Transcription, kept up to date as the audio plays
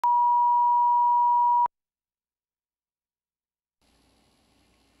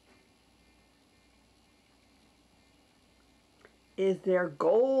Is there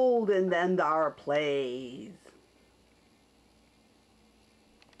gold in them our plays?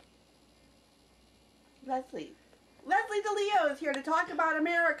 Leslie DeLeo is here to talk about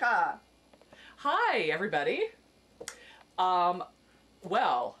America. Hi, everybody. Well,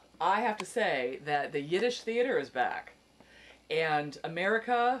 I have to say that the Yiddish theater is back, and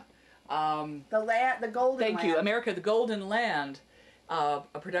Amerike, the Golden thank Land. you, Amerike, the Golden Land, a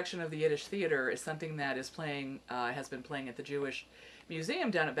production of the Yiddish theater, is something that is playing, has been playing at the Jewish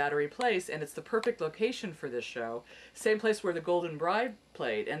Museum down at Battery Place, and it's the perfect location for this show. Same place where the Golden Bride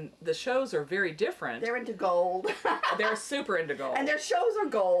played, and the shows are very different. They're into gold. They're super into gold. And their shows are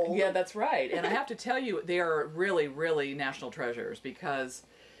gold. Yeah, that's right. And I have to tell you, they are really, really national treasures because,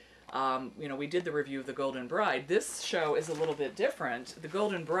 you know, we did the review of The Golden Bride. This show is a little bit different. The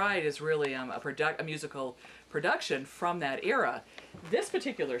Golden Bride is really a musical production from that era. This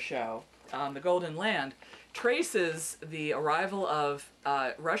particular show, The Golden Land, traces the arrival of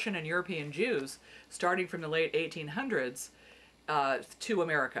Russian and European Jews starting from the late 1800s to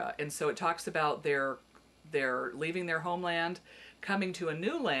America. And so it talks about their leaving their homeland, coming to a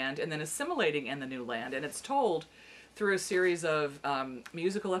new land, and then assimilating in the new land. And it's told through a series of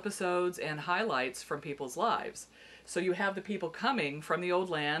musical episodes and highlights from people's lives. So you have the people coming from the old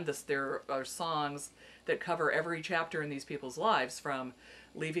land. There are songs that cover every chapter in these people's lives, from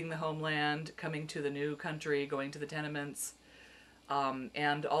leaving the homeland, coming to the new country, going to the tenements,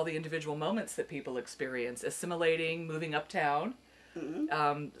 and all the individual moments that people experience, assimilating, moving uptown.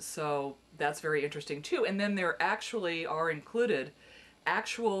 Mm-hmm. So that's very interesting too. And then there actually are included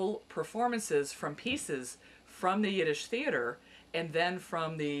actual performances from pieces from the Yiddish theater and then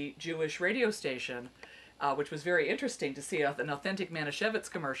from the Jewish radio station, which was very interesting to see an authentic Manischewitz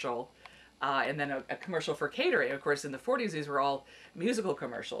commercial, and then a commercial for catering. Of course, in the 40s, these were all musical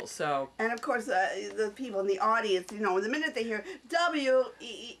commercials. So, and of course, the people in the audience, you know, the minute they hear WEEVD,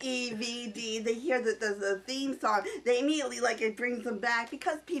 they hear the theme song, they immediately, like, it brings them back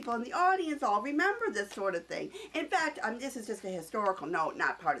because people in the audience all remember this sort of thing. In fact, this is just a historical note,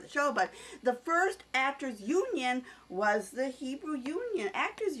 not part of the show, but the first actors union was the Hebrew Union,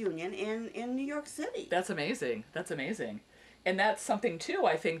 Actors Union in New York City. That's amazing. That's amazing. And that's something, too,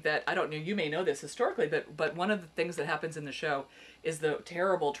 I think that, I don't know, you may know this historically, but one of the things that happens in the show is the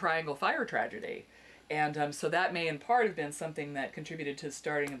terrible Triangle Fire tragedy. And so that may in part have been something that contributed to the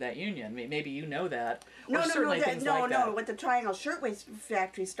starting of that union. I mean, maybe you know that. No, what the Triangle Shirtwaist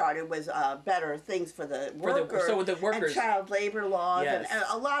Factory started was better things for the workers. So the workers. And child labor laws. Yes. And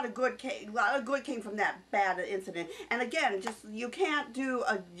a lot of good came from that bad incident. And again, just you can't do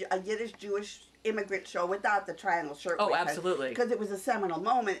a Yiddish Jewish immigrant show without the Triangle Shirtwaist. Oh, absolutely. Because it was a seminal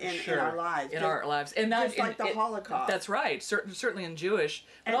moment in our lives. In our lives. And just like the Holocaust. That's right. Certainly in Jewish.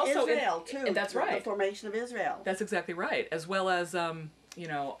 But and also Israel, too. That's right. The formation of Israel. That's exactly right. As well as, you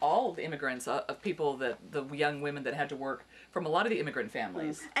know, all the immigrants, of people the young women that had to work from a lot of the immigrant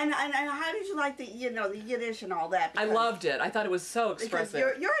families. And how did you like the Yiddish and all that? I loved it. I thought it was so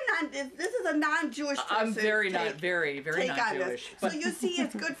expressive. This is a non-Jewish person. I'm very non-Jewish. So you see,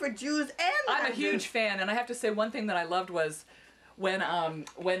 it's good for Jews and I'm a huge fan, and I have to say one thing that I loved was when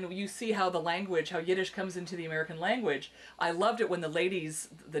you see how Yiddish comes into the American language. I loved it when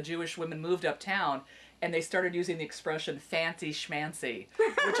the Jewish women moved uptown and they started using the expression fancy schmancy,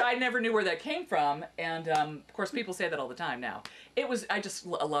 which I never knew where that came from. And of course, people say that all the time now. I just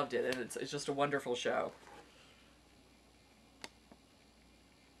loved it, and it's just a wonderful show.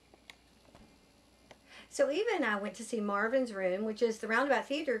 So Eva and I went to see Marvin's Room, which is the Roundabout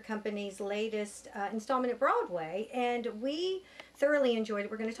Theater Company's latest installment at Broadway, and we thoroughly enjoyed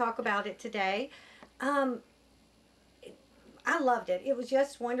it. We're going to talk about it today. I loved it. It was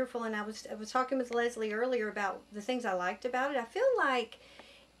just wonderful, and I was talking with Leslie earlier about the things I liked about it. I feel like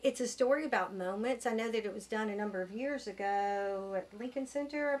it's a story about moments. I know that it was done a number of years ago at Lincoln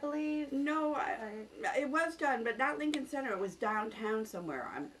Center, I believe. No, it was done, but not Lincoln Center. It was downtown somewhere.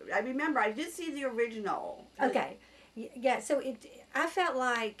 I remember. I did see the original. Okay. Yeah, so I felt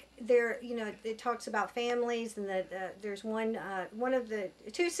like it talks about families, and there's one of the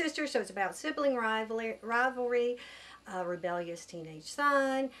two sisters, so it's about sibling rivalry, rebellious teenage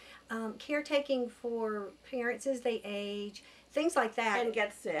son, caretaking for parents as they age, things like that, and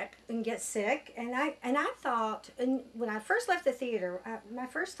get sick. And I thought, and when I first left the theater, my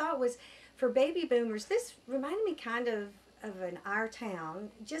first thought was, for baby boomers, this reminded me kind of our town,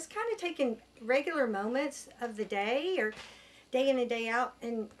 just kind of taking regular moments of the day or day in and day out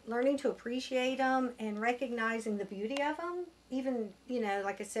and learning to appreciate them and recognizing the beauty of them, even,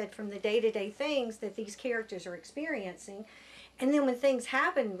 like I said, from the day-to-day things that these characters are experiencing. And then when things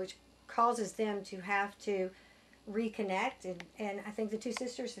happen which causes them to have to reconnect, and I think the two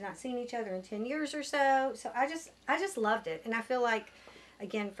sisters have not seen each other in 10 years or so. So I just loved it, and I feel like,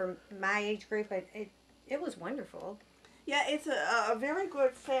 again, for my age group, it was wonderful. Yeah, it's a very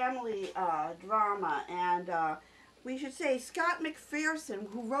good family drama, and we should say Scott McPherson,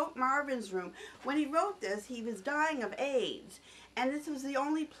 who wrote Marvin's Room, when he wrote this, he was dying of AIDS. And this was the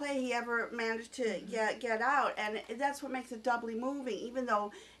only play he ever managed to get out, and that's what makes it doubly moving. Even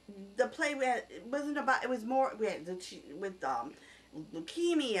though the play wasn't about, it was more with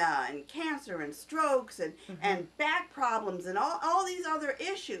leukemia and cancer and strokes and back problems and all these other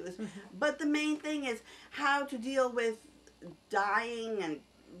issues. But the main thing is how to deal with dying and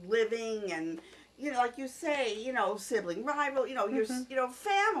living and, you know, like you say, you know, sibling rival, you know, your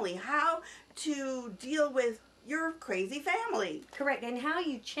family, how to deal with your crazy family. Correct, and how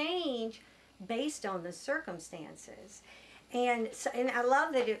you change based on the circumstances. And I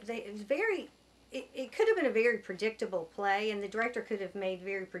love that it was very, it could have been a very predictable play, and the director could have made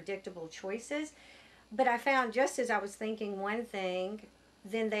very predictable choices. But I found, just as I was thinking one thing,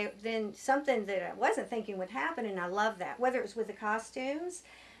 then something that I wasn't thinking would happen, and I love that. Whether it was with the costumes,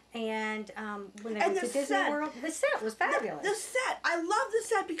 and when they went to Disney World, the set was fabulous. The set, I love the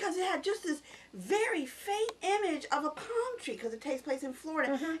set because it had just this very faint image of a palm tree because it takes place in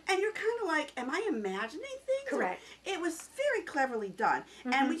Florida, and you're kind of like, am I imagining things? Correct. It was very cleverly done,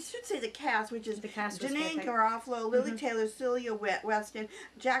 and we should say the cast, which is Janine Garofalo, Lily Taylor, Celia Weston,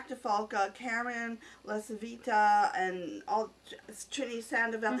 Jack DeFalco, Karen LaCivita, and all Trinity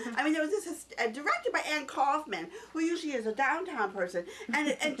Sandoval. I mean, there was this directed by Ann Kaufman, who usually is a downtown person,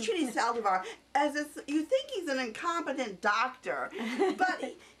 and Trinity Saldivar, you think he's an incompetent doctor, but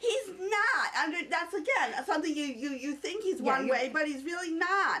he's not. That's again something you think he's one way, but he's really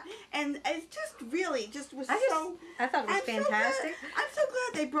not. And it's just really was I thought it was fantastic. I'm so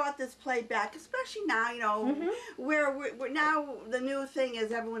glad they brought this play back, especially now, you know, where we're now the new thing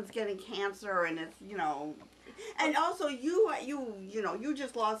is everyone's getting cancer, and it's, you know. And also, you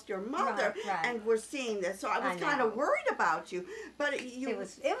just lost your mother, right. And we're seeing this, so I was kind of worried about you. But it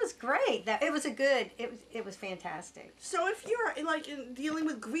was great. It was fantastic. So if you're like dealing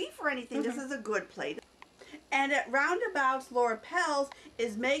with grief or anything, this is a good play. And at Roundabout's Laura Pels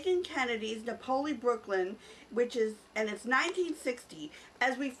is Megan Kennedy's Napoli, Brooklyn, it's 1960,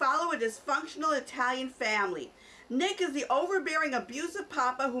 as we follow a dysfunctional Italian family. Nick is the overbearing, abusive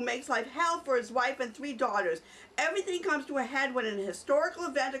papa who makes life hell for his wife and 3 daughters. Everything comes to a head when an historical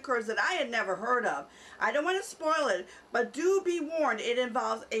event occurs that I had never heard of. I don't want to spoil it, but do be warned, it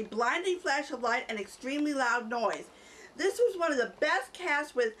involves a blinding flash of light and extremely loud noise. This was one of the best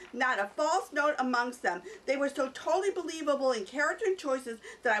casts with not a false note amongst them. They were so totally believable in character and choices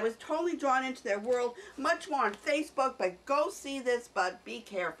that I was totally drawn into their world. Much more on Facebook, but go see this, but be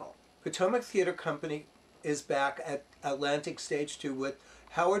careful. Potomac Theater Company is back at Atlantic Stage 2 with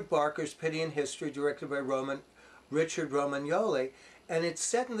Howard Barker's Pity and History, directed by Richard Romagnoli, and it's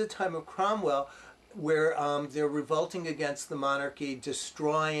set in the time of Cromwell, where they're revolting against the monarchy,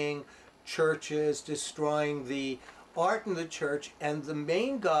 destroying churches, destroying the art in the church, and the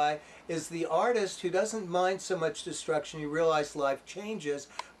main guy is the artist who doesn't mind so much destruction. You realize life changes,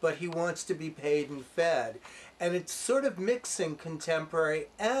 but he wants to be paid and fed. And it's sort of mixing contemporary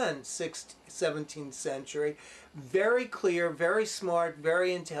and 17th century. Very clear, very smart,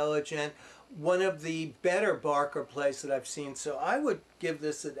 very intelligent. One of the better Barker plays that I've seen. So I would give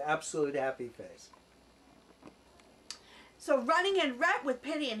this an absolute happy face. So Running in Red with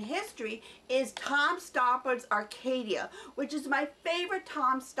Pity and History is Tom Stoppard's Arcadia, which is my favorite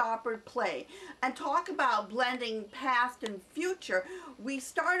Tom Stoppard play. And talk about blending past and future. We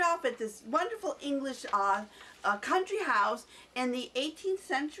start off at this wonderful English country house in the 18th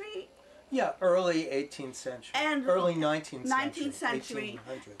century. Yeah, early 18th century. And early 19th century. 19th century.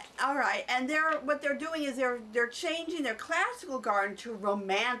 1800s. All right, and what they're doing is they're changing their classical garden to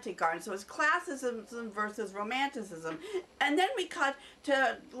romantic garden. So it's classicism versus romanticism. And then we cut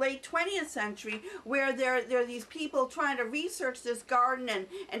to late 20th century, where there are these people trying to research this garden and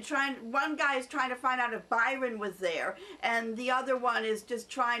one guy is trying to find out if Byron was there, and the other one is just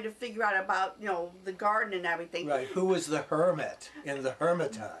trying to figure out about, you know, the garden and everything. Right, who was the hermit in the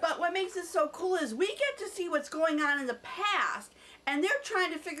Hermitage. But what makes it so cool is we get to see what's going on in the past, and they're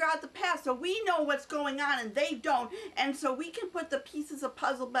trying to figure out the past, so we know what's going on and they don't, and so we can put the pieces of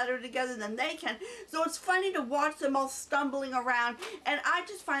puzzle better together than they can. So it's funny to watch them all stumbling around, and I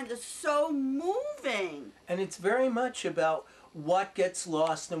just find this so moving. And it's very much about what gets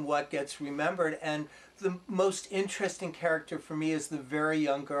lost and what gets remembered. And the most interesting character for me is the very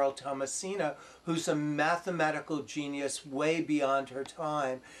young girl, Thomasina, who's a mathematical genius way beyond her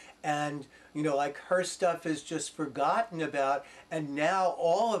time. and like her stuff is just forgotten about, and now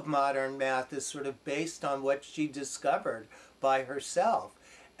all of modern math is sort of based on what she discovered by herself.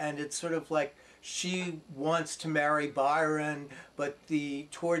 And it's sort of like she wants to marry Byron, but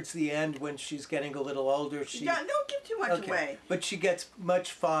towards the end, when she's getting a little older, don't give too much away. But she gets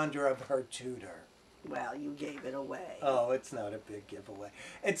much fonder of her tutor. Well, you gave it away. Oh, it's not a big giveaway.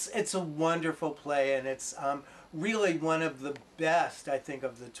 It's a wonderful play, and it's really one of the best, I think,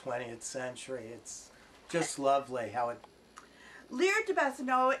 of the 20th century. It's just lovely how it... Lear de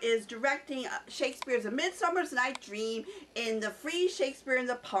Bassineau is directing Shakespeare's A Midsummer's Night Dream in the Free Shakespeare in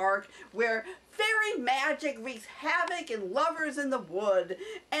the Park, where fairy magic wreaks havoc and lovers in the wood.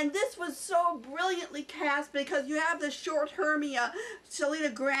 And this was so brilliantly cast because you have the short Hermia, Selina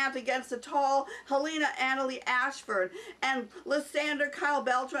Grant, against the tall Helena Annalie Ashford. And Lysander, Kyle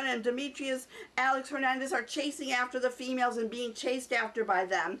Beltran, and Demetrius Alex Hernandez are chasing after the females and being chased after by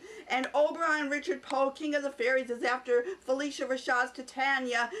them. And Oberon Richard Poe, King of the Fairies, is after Felicia Rashad's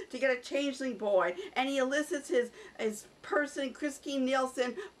Titania to get a changeling boy. And he elicits his person, Christine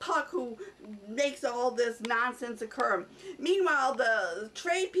Nielsen, Puck, who makes all this nonsense occur. Meanwhile, the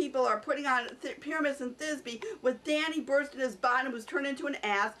trade people are putting on Pyramus and Thisbe, with Danny Burst in his bottom, who's turned into an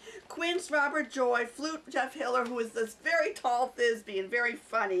ass, Quince, Robert Joy, Flute, Jeff Hiller, who is this very tall Thisbe and very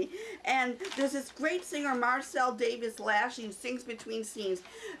funny, and there's this great singer, Marcel Davis Lashley, who sings between scenes,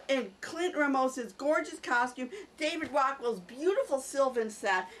 and Clint Ramos's gorgeous costume, David Rockwell's beautiful Sylvan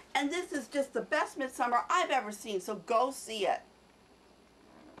set, and this is just the best Midsummer I've ever seen, so go see it.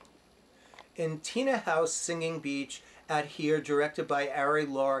 In Tina House Singing Beach at Here, directed by Ari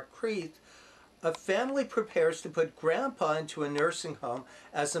Laura Creeth, a family prepares to put Grandpa into a nursing home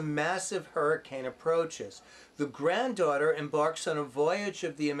as a massive hurricane approaches. The granddaughter embarks on a voyage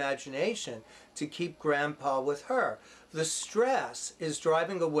of the imagination to keep Grandpa with her. The stress is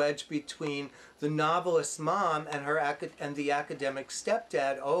driving a wedge between the novelist's mom and the academic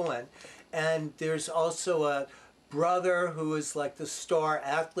stepdad, Owen. And there's also a brother who is like the star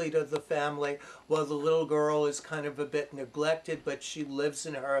athlete of the family, while the little girl is kind of a bit neglected, but she lives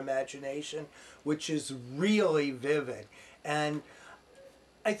in her imagination, which is really vivid. And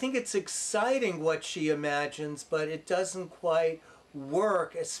I think it's exciting what she imagines, but it doesn't quite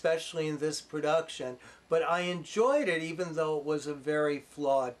work, especially in this production. But I enjoyed it, even though it was a very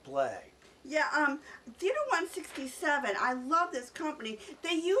flawed play. Yeah, Theater 167, I love this company.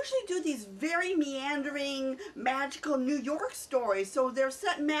 They usually do these very meandering, magical New York stories. So they're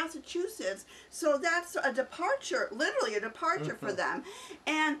set in Massachusetts. So that's a departure, literally a departure for them.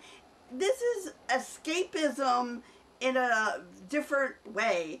 And this is escapism in a different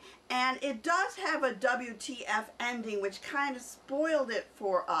way. And it does have a WTF ending, which kind of spoiled it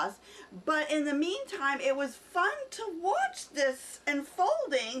for us. But in the meantime, it was fun to watch this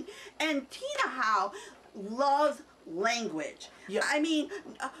unfolding. And Tina Howe loves language. Yeah. I mean,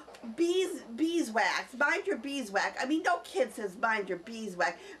 beeswax, mind your beeswax. I mean, no kid says mind your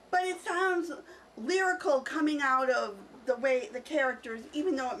beeswax. But it sounds lyrical coming out of the way the characters,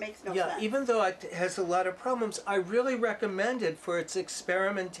 even though it makes no sense. Yeah, even though it has a lot of problems, I really recommend it for its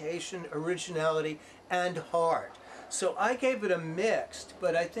experimentation, originality, and heart. So I gave it a mixed,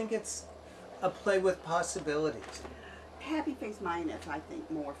 but I think it's a play with possibilities. Happy Face Minus, I think,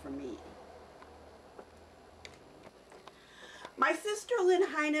 more for me. My sister Lynn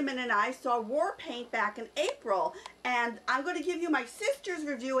Heineman and I saw War Paint back in April, and I'm going to give you my sister's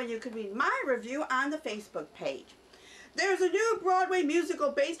review, and you can read my review on the Facebook page. There's a new Broadway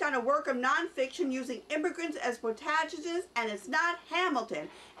musical based on a work of nonfiction using immigrants as protagonists, and it's not Hamilton.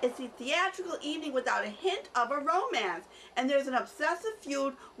 It's a theatrical evening without a hint of a romance, and there's an obsessive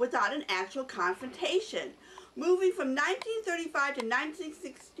feud without an actual confrontation. Moving from 1935 to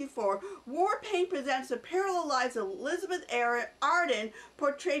 1964, War Paint presents the parallel lives of Elizabeth Arden,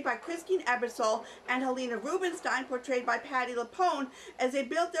 portrayed by Christine Ebersole, and Helena Rubinstein, portrayed by Patti LuPone, as they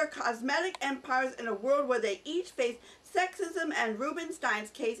built their cosmetic empires in a world where they each face sexism and, Rubinstein's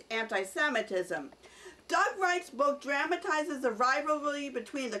case, anti-Semitism. Doug Wright's book dramatizes the rivalry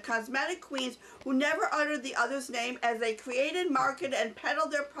between the cosmetic queens who never uttered the other's name as they created, marketed, and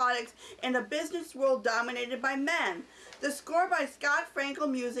peddled their products in a business world dominated by men. The score by Scott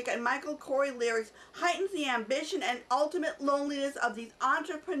Frankel music and Michael Corey lyrics heightens the ambition and ultimate loneliness of these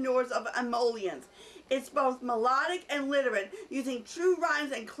entrepreneurs of emollients. It's both melodic and literate, using true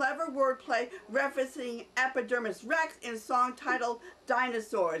rhymes and clever wordplay, referencing Epidermis Rex in a song titled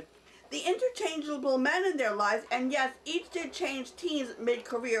Dinosaurs. The interchangeable men in their lives, and yes, each did change teens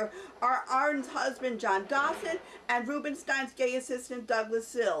mid-career, are Arden's husband John Dawson and Rubinstein's gay assistant Douglas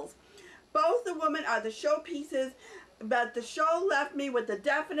Sills. Both the women are the showpieces but the show left me with a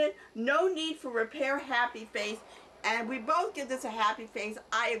definite no need for repair happy face, and we both give this a happy face.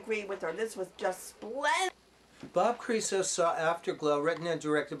 I agree with her. This was just splendid. Bob Creso saw Afterglow, written and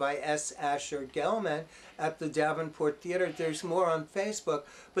directed by S. Asher Gelman, at the Davenport Theater. There's more on Facebook,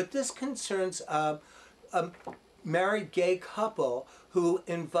 but this concerns a married gay couple who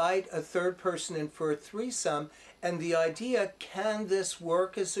invite a third person in for a threesome, and the idea, can this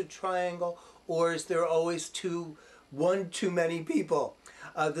work as a triangle, or is there always one too many people?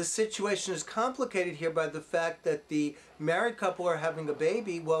 The situation is complicated here by the fact that the married couple are having a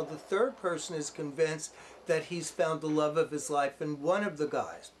baby while the third person is convinced that he's found the love of his life in one of the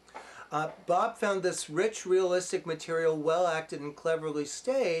guys. Bob found this rich, realistic material well acted and cleverly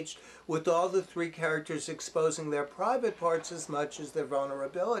staged, with all the three characters exposing their private parts as much as their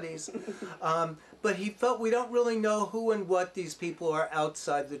vulnerabilities. But he felt we don't really know who and what these people are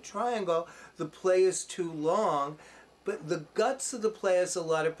outside the triangle. The play is too long. But the guts of the play has a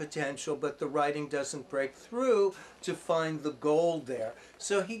lot of potential, but the writing doesn't break through to find the gold there.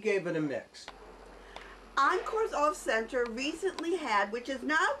 So he gave it a mix. Encores Off Center recently had, which is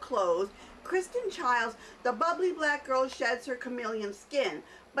now closed, Kristen Childs' The Bubbly Black Girl Sheds Her Chameleon Skin.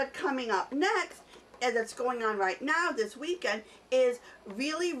 But coming up next, and that's going on right now this weekend, is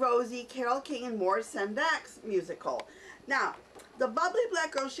Really Rosie, Carole King and Morgenstein musical. Now, The Bubbly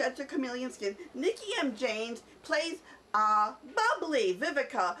Black Girl Sheds Her Chameleon Skin, Nikki M. James plays Bubbly,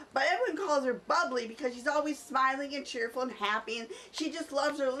 Vivica, but everyone calls her Bubbly because she's always smiling and cheerful and happy, and she just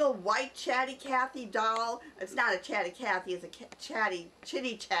loves her little white chatty Cathy doll. It's not a chatty Cathy, it's a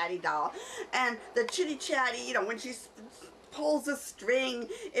chitty chatty doll. And the chitty chatty, you know, when she pulls a string,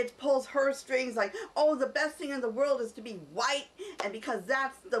 it pulls her strings like, oh, the best thing in the world is to be white, and because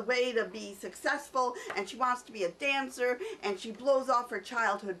that's the way to be successful, and she wants to be a dancer, and she blows off her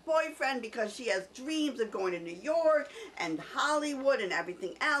childhood boyfriend because she has dreams of going to New York and Hollywood and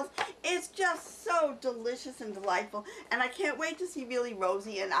everything else. It's just so delicious and delightful, and I can't wait to see Really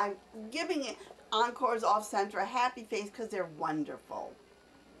Rosie, and I'm giving it Encores Off Center a happy face because they're wonderful.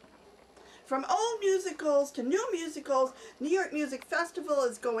 From old musicals to new musicals, New York Music Festival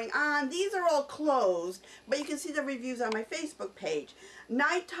is going on. These are all closed, but you can see the reviews on my Facebook page.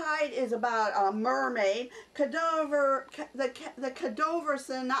 Night Tide is about a mermaid. Cadaver, the Cadaver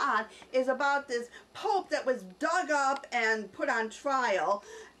Synod is about this pope that was dug up and put on trial.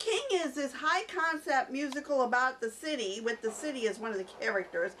 Qing is this high-concept musical about the city, with the city as one of the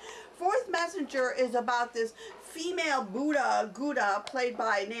characters. Fourth Messenger is about this female Gouda, played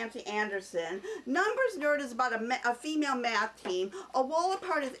by Nancy Anderson. Numbers Nerd is about a female math team. A Wall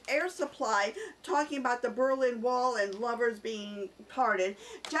Apart is Air Supply, talking about the Berlin Wall and lovers being parted.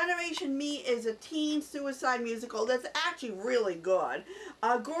 Generation Me is a teen suicide musical that's actually really good.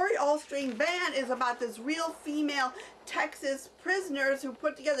 Goree All-String Band is about this real female Texas prisoners who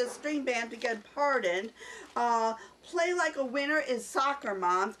put together a string band to get pardoned. Play Like a Winner is Soccer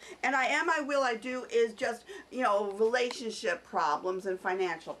Moms, and I Am, I Will, I Do is just, you know, relationship problems and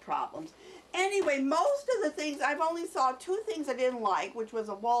financial problems. Anyway, most of the things, I've only saw two things I didn't like, which was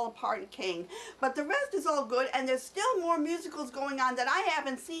A Wall Apart and King, but the rest is all good, and there's still more musicals going on that I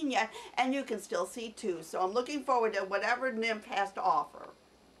haven't seen yet, and you can still see too, so I'm looking forward to whatever NYMF has to offer.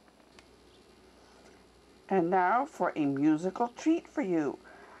 And now for a musical treat for you.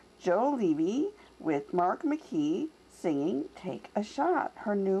 Jolivi with Mark Mckee singing Take a Shot,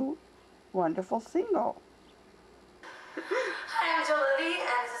 her new wonderful single. Hi, I'm Jolivi,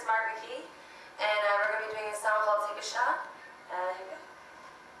 and this is Mark Mckee, and we're going to be doing a song called Take a Shot. Here we go.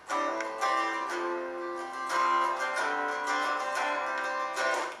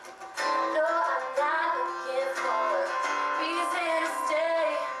 No, I'm not looking for a reason to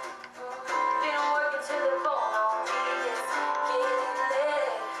stay. Been working to the bone on me, it's getting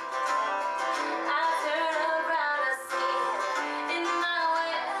late. I turn around, I see him in my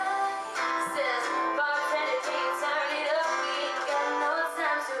way. Says, bartender, can you turn it up? We ain't got no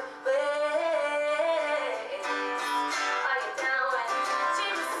time to wait.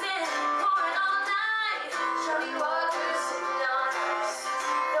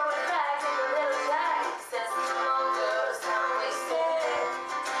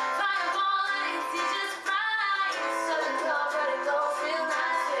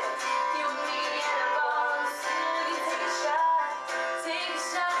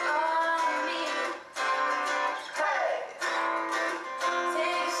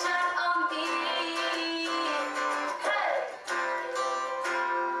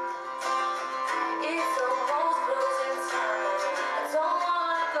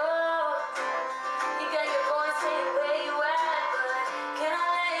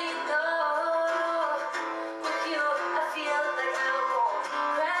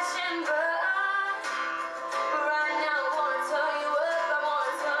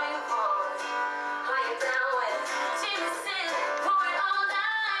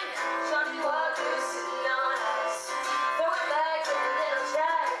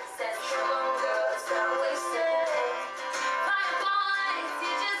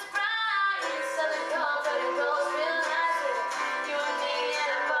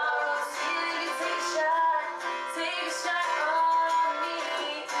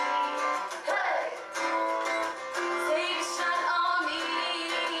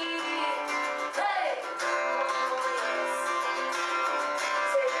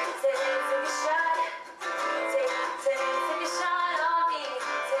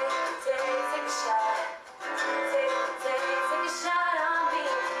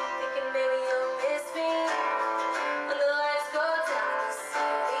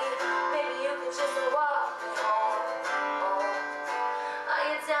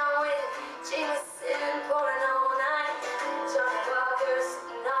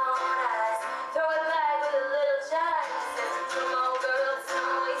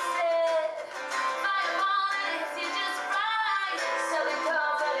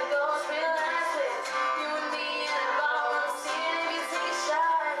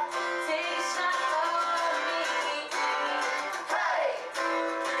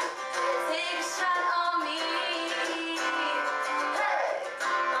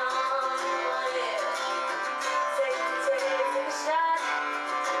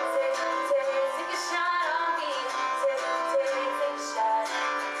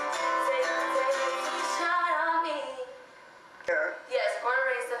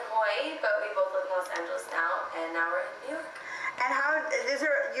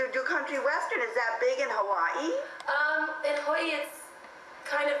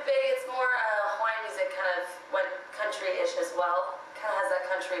 country-ish as well. Kind of has that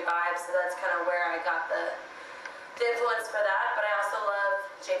country vibe, so that's kind of where I got the influence for that. But I also love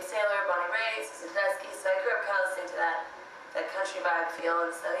James Taylor, Bonnie Raitt, Susan Tedeschi, so I grew up kind of listening to that country vibe feel,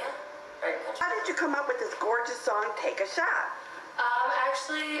 and so yeah, very country. How did you come up with this gorgeous song, Take a Shot?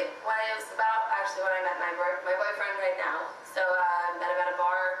 Actually, when I met my boyfriend right now. So I met him at a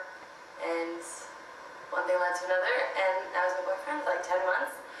bar, and one thing led to another, and I was my boyfriend for like 10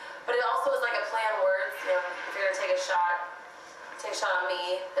 months. But it also was like a play on words, you know, if you're gonna take a shot on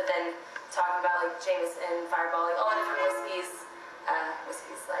me, but then talking about like Jameson, Fireball, like all the different whiskeys.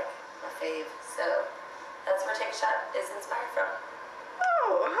 Whiskey's like my fave, so that's where Take a Shot is inspired from.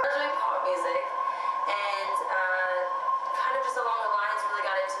 Oh, I was doing pop music, and kind of just along the lines, really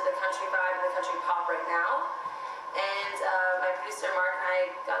got into the country vibe and the country pop right now. And my producer Mark and I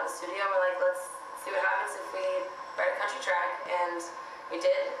got in the studio and we're like, let's see what happens if we write a country track, and we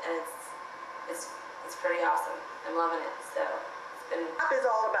did, and it's pretty awesome. I'm loving it. So it's been. pop is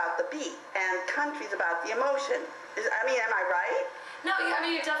all about the beat, and country's about the emotion. Am I right? No, yeah, I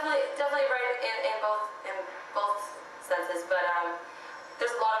mean you're definitely right in both senses, but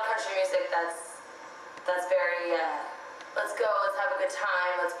there's a lot of country music that's very let's go, let's have a good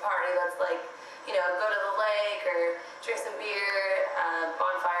time, let's party, let's like, you know, go to the lake or drink some beer,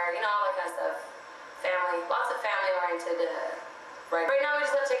 bonfire, you know, all that kind of stuff. Family, lots of family oriented. Right now we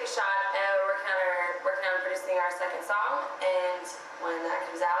just have to take a shot, and we're working on producing our second song, and when that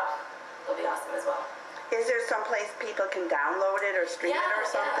comes out, it'll be awesome as well. Is there some place people can download it or stream it or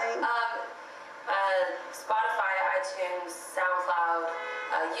something? Spotify, iTunes, SoundCloud,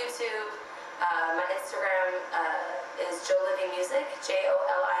 YouTube. My Instagram is Jolivi Music,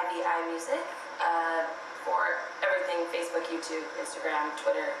 Jolivi Music, for everything: Facebook, YouTube, Instagram,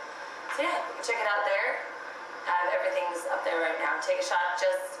 Twitter. So yeah, you can check it out there. Everything's up there right now. Take a Shot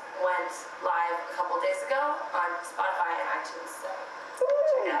just went live a couple days ago on Spotify and iTunes. So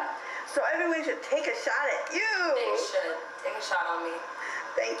check it out. So everyone should take a shot at you. They should take a shot on me.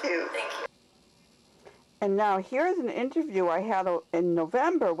 Thank you. Thank you. And now here's an interview I had in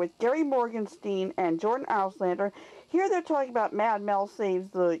November with Gary Morgenstein and Jordan Auslander. Here they're talking about Mel Saves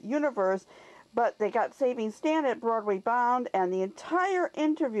the Universe, but they got Saving Stan at Broadway Bound, and the entire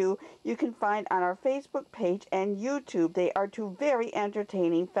interview you can find on our Facebook page and YouTube. They are two very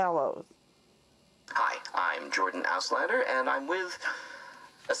entertaining fellows. Hi, I'm Jordan Auslander, and I'm with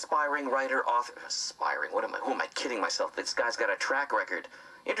aspiring writer, author. Aspiring? Who am I kidding myself? This guy's got a track record.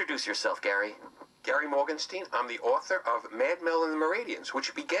 Introduce yourself, Gary. Gary Morgenstein. I'm the author of Mad Mel and the Meridians,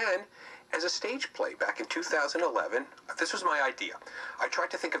 which began as a stage play back in 2011. This was my idea. I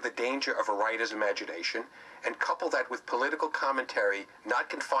tried to think of the danger of a writer's imagination and couple that with political commentary not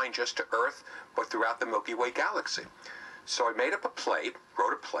confined just to Earth, but throughout the Milky Way galaxy. So I made up a play,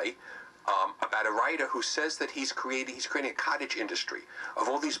 wrote a play, about a writer who says that he's creating a cottage industry of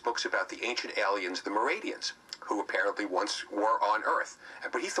all these books about the ancient aliens, the Meridians, who apparently once were on Earth.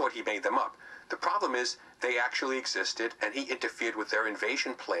 But he thought he made them up. The problem is they actually existed, and he interfered with their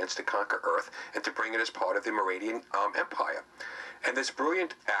invasion plans to conquer Earth and to bring it as part of the Meridian Empire. And this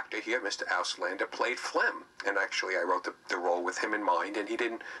brilliant actor here, Mr. Auslander, played Flem. And actually, I wrote the role with him in mind, and he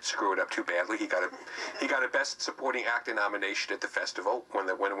didn't screw it up too badly. He got a Best Supporting Actor nomination at the festival when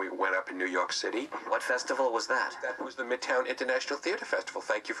we went up in New York City. What festival was that? That was the Midtown International Theater Festival.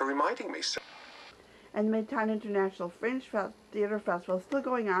 Thank you for reminding me, sir. And the Midtown International Fringe Theater Festival is still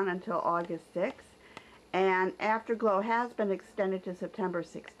going on until August 6th. And Afterglow has been extended to September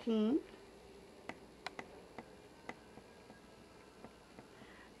 16th.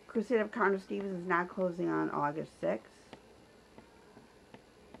 Crusade of Conor Stevens is now closing on August 6th.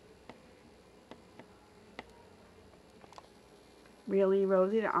 Really,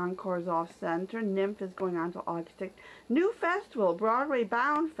 Rosie, the Encores off center. NYMF is going on till August 6th. New festival, Broadway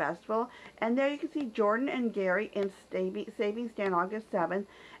Bound Festival. And there you can see Jordan and Gary in Saving Stan August 7th.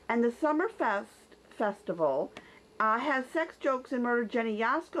 And the Summer Festival has Sex, Jokes, and Murder, Jenny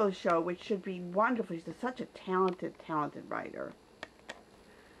Yasko's show, which should be wonderful. She's such a talented writer.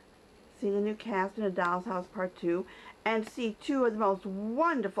 See the new cast in A Doll's House Part 2. And see two of the most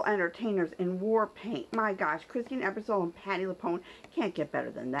wonderful entertainers in war paint. My gosh, Christine Ebersole and Patti LuPone can't get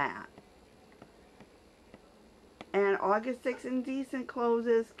better than that. And August 6th, Indecent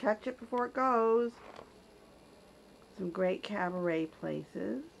closes. Catch it before it goes. Some great cabaret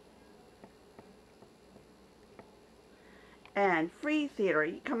places. And free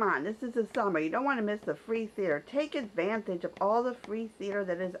theater. Come on, this is the summer. You don't want to miss the free theater. Take advantage of all the free theater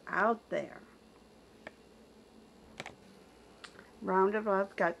that is out there.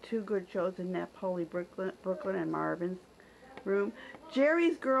 Roundabout's got two good shows in Napoli, Brooklyn, and Marvin's room.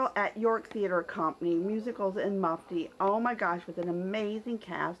 Jerry's Girl at York Theater Company, musicals in Mufti. Oh my gosh, with an amazing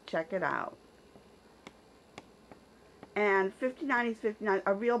cast. Check it out. And 5090s 59,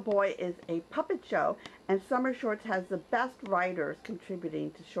 A Real Boy is a puppet show, and Summer Shorts has the best writers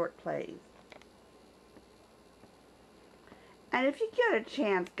contributing to short plays. And if you get a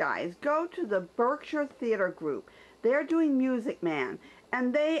chance, guys, go to the Berkshire Theater Group. They're doing Music Man,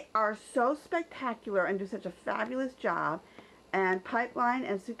 and they are so spectacular and do such a fabulous job. And Pipeline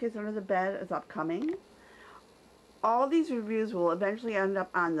and Suitcase Under the Bed is upcoming. All these reviews will eventually end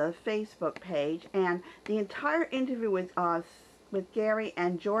up on the Facebook page, and the entire interview with us, with Gary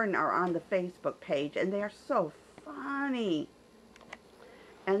and Jordan, are on the Facebook page, and they are so funny.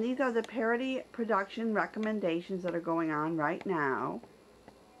 And these are the parody production recommendations that are going on right now.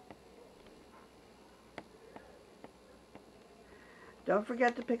 Don't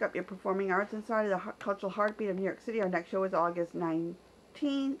forget to pick up your Performing Arts Inside of the Cultural Heartbeat of New York City. Our next show is August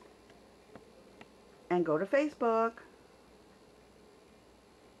 19th. And go to Facebook.